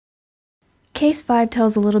Case 5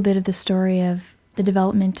 tells a little bit of the story of the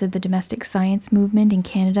development of the domestic science movement in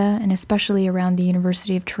Canada, and especially around the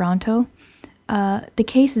University of Toronto. The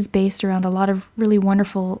case is based around a lot of really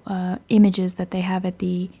wonderful images that they have at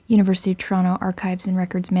the University of Toronto Archives and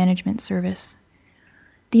Records Management Service.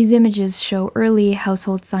 These images show early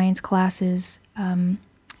household science classes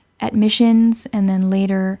at missions, and then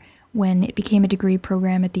later when it became a degree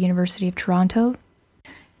program at the University of Toronto.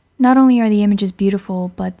 Not only are the images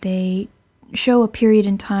beautiful, but they show a period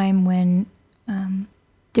in time when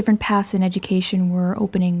different paths in education were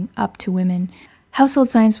opening up to women. Household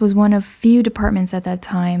science was one of few departments at that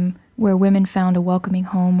time where women found a welcoming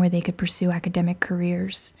home where they could pursue academic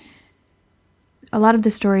careers. A lot of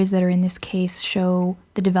the stories that are in this case show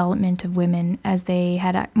the development of women as they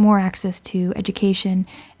had more access to education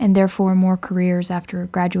and therefore more careers after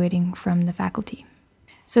graduating from the faculty.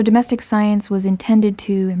 So domestic science was intended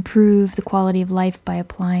to improve the quality of life by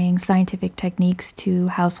applying scientific techniques to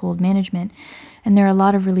household management, and there are a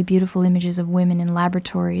lot of really beautiful images of women in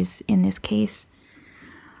laboratories in this case.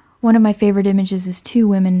 One of my favorite images is two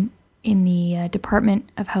women in the Department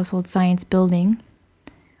of Household Science building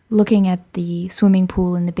looking at the swimming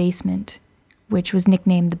pool in the basement, which was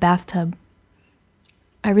nicknamed the bathtub.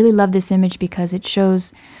 I really love this image because it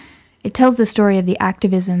tells the story of the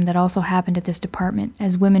activism that also happened at this department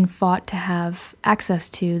as women fought to have access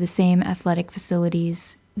to the same athletic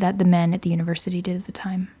facilities that the men at the university did at the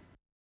time.